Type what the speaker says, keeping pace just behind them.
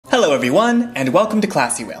Hello everyone, and welcome to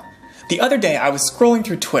Classy Whale. The other day I was scrolling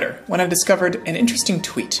through Twitter when I discovered an interesting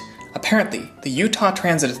tweet. Apparently, the Utah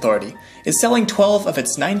Transit Authority is selling 12 of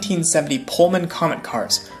its 1970 Pullman Comet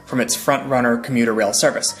Cars from its front-runner commuter rail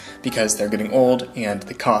service because they're getting old and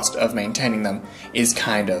the cost of maintaining them is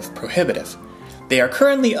kind of prohibitive. They are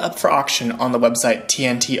currently up for auction on the website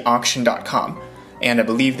tntauction.com, and I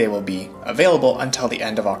believe they will be available until the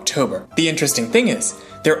end of October. The interesting thing is,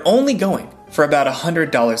 they're only going for about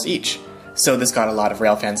 $100 each, so this got a lot of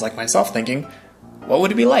rail fans like myself thinking, what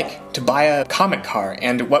would it be like to buy a Comet car,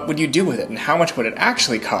 and what would you do with it, and how much would it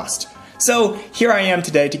actually cost? So here I am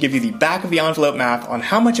today to give you the back of the envelope math on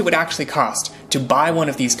how much it would actually cost to buy one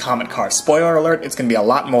of these Comet cars. Spoiler alert, it's going to be a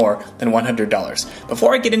lot more than $100.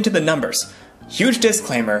 Before I get into the numbers, huge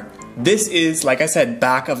disclaimer, this is, like I said,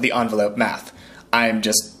 back of the envelope math. I'm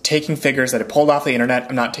just taking figures that I pulled off the internet.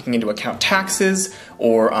 I'm not taking into account taxes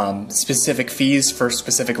or specific fees for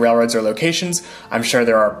specific railroads or locations. I'm sure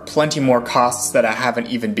there are plenty more costs that I haven't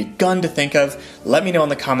even begun to think of. Let me know in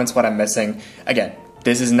the comments what I'm missing. Again,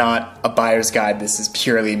 this is not a buyer's guide. This is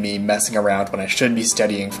purely me messing around when I should be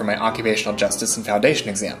studying for my occupational justice and foundation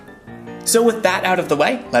exam. So with that out of the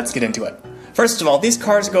way, let's get into it. First of all, these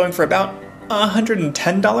cars are going for about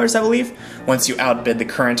 $110, I believe, once you outbid the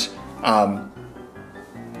current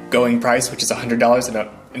going price, which is $100. I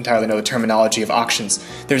don't entirely know the terminology of auctions.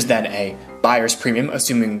 There's then a buyer's premium,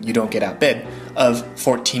 assuming you don't get outbid, of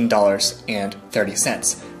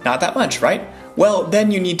 $14.30. Not that much, right? Well,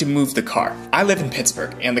 then you need to move the car. I live in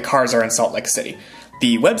Pittsburgh, and the cars are in Salt Lake City.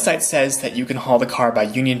 The website says that you can haul the car by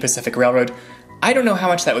Union Pacific Railroad. I don't know how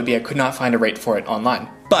much that would be. I could not find a rate for it online.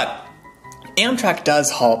 But Amtrak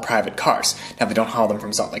does haul private cars. Now, they don't haul them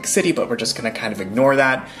from Salt Lake City, but we're just going to kind of ignore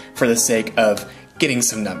that for the sake of getting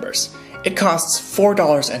some numbers. It costs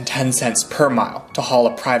 $4.10 per mile to haul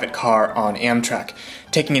a private car on Amtrak,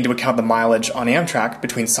 taking into account the mileage on Amtrak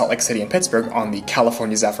between Salt Lake City and Pittsburgh on the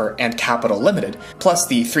California Zephyr and Capital Limited, plus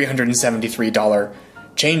the $373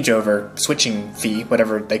 changeover switching fee,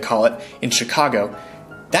 whatever they call it, in Chicago.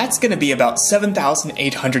 That's going to be about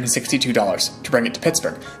 $7,862 to bring it to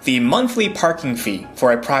Pittsburgh. The monthly parking fee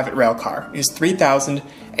for a private rail car is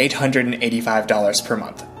 $3,885 per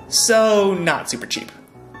month. So, not super cheap.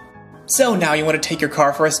 So now you want to take your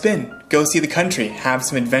car for a spin, go see the country, have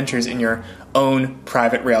some adventures in your own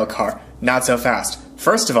private rail car. Not so fast.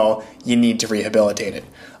 First of all, you need to rehabilitate it.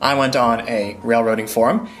 I went on a railroading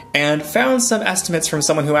forum and found some estimates from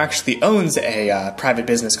someone who actually owns a private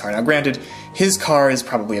business car. Now granted, his car is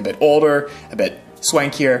probably a bit older, a bit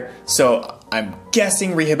swankier, so I'm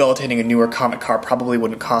guessing rehabilitating a newer Comet car probably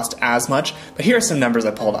wouldn't cost as much, but here are some numbers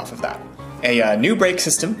I pulled off of that. A new brake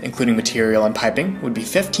system, including material and piping, would be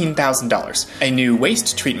 $15,000. A new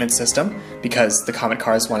waste treatment system, because the Comet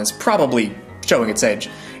Cars one is probably showing its age,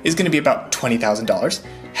 is going to be about $20,000.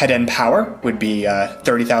 Head-end power would be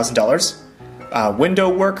 $30,000. Window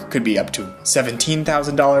work could be up to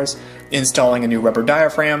 $17,000. Installing a new rubber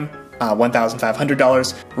diaphragm,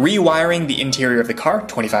 $1,500. Rewiring the interior of the car,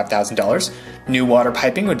 $25,000. New water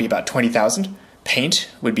piping would be about $20,000. Paint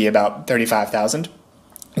would be about $35,000.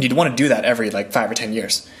 You'd want to do that every like 5 or 10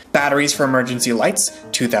 years. Batteries for emergency lights,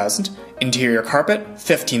 $2,000. Interior carpet,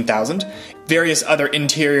 $15,000. Various other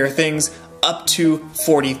interior things, up to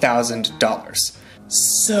 $40,000.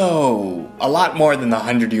 So, a lot more than the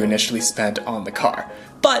 $100 you initially spent on the car.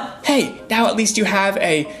 But hey, now at least you have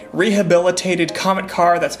a rehabilitated Comet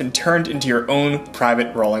car that's been turned into your own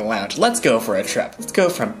private rolling lounge. Let's go for a trip. Let's go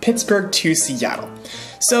from Pittsburgh to Seattle.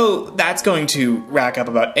 So that's going to rack up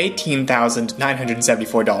about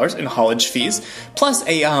 $18,974 in haulage fees, plus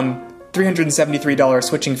a $373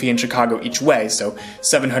 switching fee in Chicago each way, so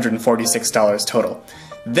 $746 total.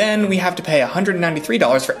 Then we have to pay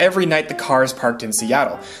 $193 for every night the car is parked in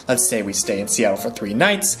Seattle. Let's say we stay in Seattle for 3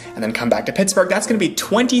 nights and then come back to Pittsburgh. That's going to be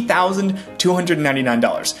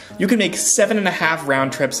 $20,299. You can make 7.5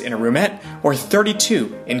 round trips in a roomette or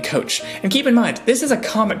 32 in coach. And keep in mind, this is a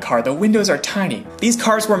Comet car. The windows are tiny. These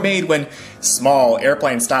cars were made when small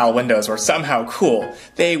airplane-style windows were somehow cool.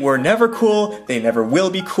 They were never cool. They never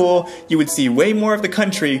will be cool. You would see way more of the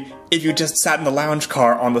country if you just sat in the lounge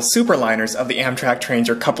car on the superliners of the Amtrak trains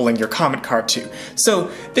you're coupling your Comet car to. So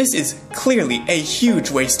this is clearly a huge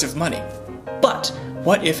waste of money. But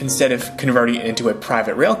what if instead of converting it into a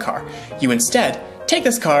private rail car, you instead take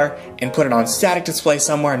this car and put it on static display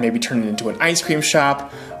somewhere and maybe turn it into an ice cream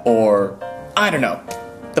shop, or I don't know.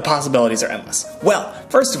 The possibilities are endless. Well,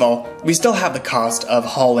 first of all, we still have the cost of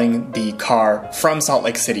hauling the car from Salt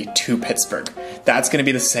Lake City to Pittsburgh. That's going to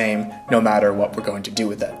be the same no matter what we're going to do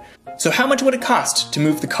with it. So how much would it cost to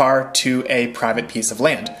move the car to a private piece of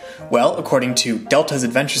land? Well, according to Delta's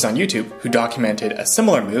Adventures on YouTube, who documented a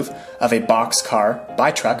similar move of a box car by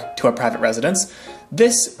truck to a private residence,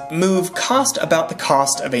 this move cost about the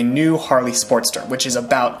cost of a new Harley Sportster, which is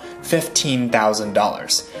about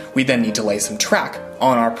 $15,000. We then need to lay some track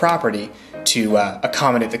on our property to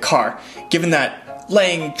accommodate the car. Given that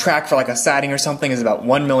laying track for like a siding or something is about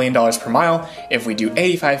 $1 million per mile, if we do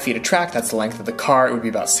 85 feet of track, that's the length of the car, it would be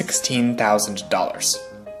about $16,000.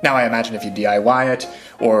 Now I imagine if you DIY it,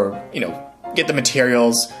 or, get the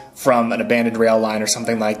materials from an abandoned rail line or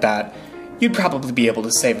something like that, you'd probably be able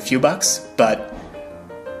to save a few bucks, but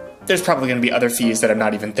there's probably going to be other fees that I'm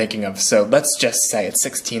not even thinking of, so let's just say it's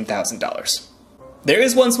 $16,000. There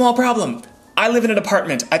is one small problem. I live in an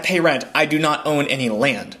apartment, I pay rent, I do not own any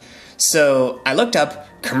land. So I looked up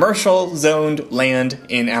commercial zoned land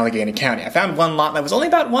in Allegheny County. I found one lot that was only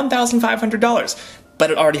about $1,500, but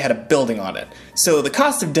it already had a building on it. So the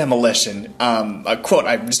cost of demolition, a quote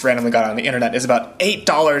I just randomly got on the internet, is about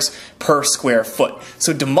 $8 per square foot.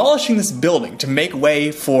 So demolishing this building to make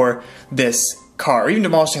way for this car, or even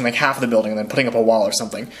demolishing like half of the building and then putting up a wall or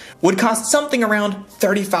something, would cost something around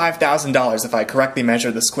 $35,000 if I correctly measure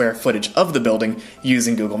the square footage of the building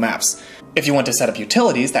using Google Maps. If you want to set up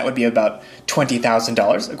utilities, that would be about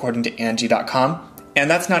 $20,000 according to Angie.com, and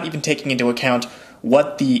that's not even taking into account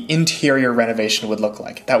what the interior renovation would look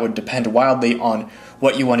like. That would depend wildly on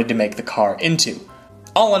what you wanted to make the car into.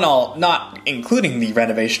 All in all, not including the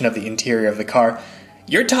renovation of the interior of the car,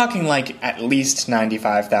 you're talking like at least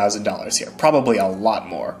 $95,000 here, probably a lot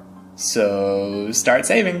more. So start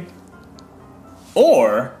saving.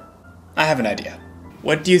 Or, I have an idea.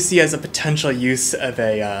 What do you see as a potential use of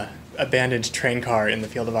a abandoned train car in the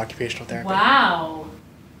field of occupational therapy? Wow.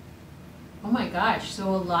 Oh my gosh, so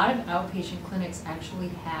a lot of outpatient clinics actually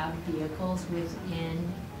have vehicles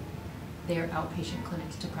within their outpatient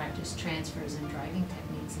clinics to practice transfers and driving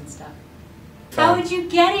techniques and stuff. How would you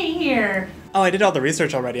get it here? Oh, I did all the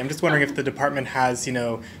research already. I'm just wondering if the department has,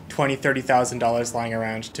 $20,000, $30,000 lying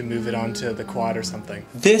around to move it onto the quad or something.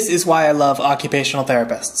 This is why I love occupational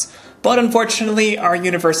therapists. But unfortunately, our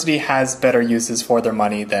university has better uses for their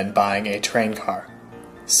money than buying a train car.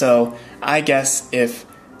 So I guess if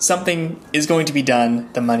something is going to be done,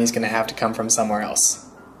 the money's going to have to come from somewhere else.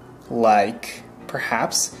 Like,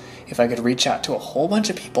 perhaps, if I could reach out to a whole bunch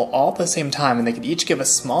of people all at the same time and they could each give a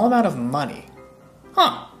small amount of money.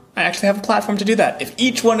 I actually have a platform to do that. If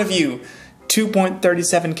each one of you,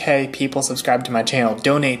 2.37k people subscribe to my channel,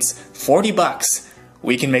 donates $40,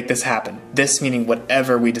 we can make this happen. This meaning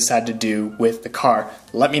whatever we decide to do with the car.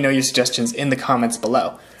 Let me know your suggestions in the comments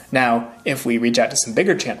below. Now, if we reach out to some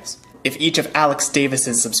bigger channels, if each of Alex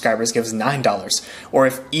Davis's subscribers gives $9, or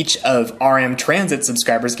if each of RM Transit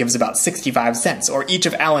subscribers gives about 65 cents, or each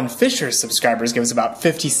of Alan Fisher's subscribers gives about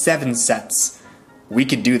 57 cents, we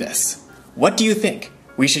could do this. What do you think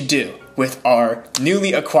we should do with our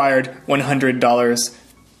newly acquired $100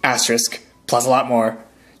 asterisk, plus a lot more,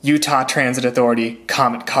 Utah Transit Authority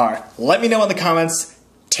Comet car? Let me know in the comments.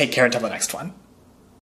 Take care until the next one.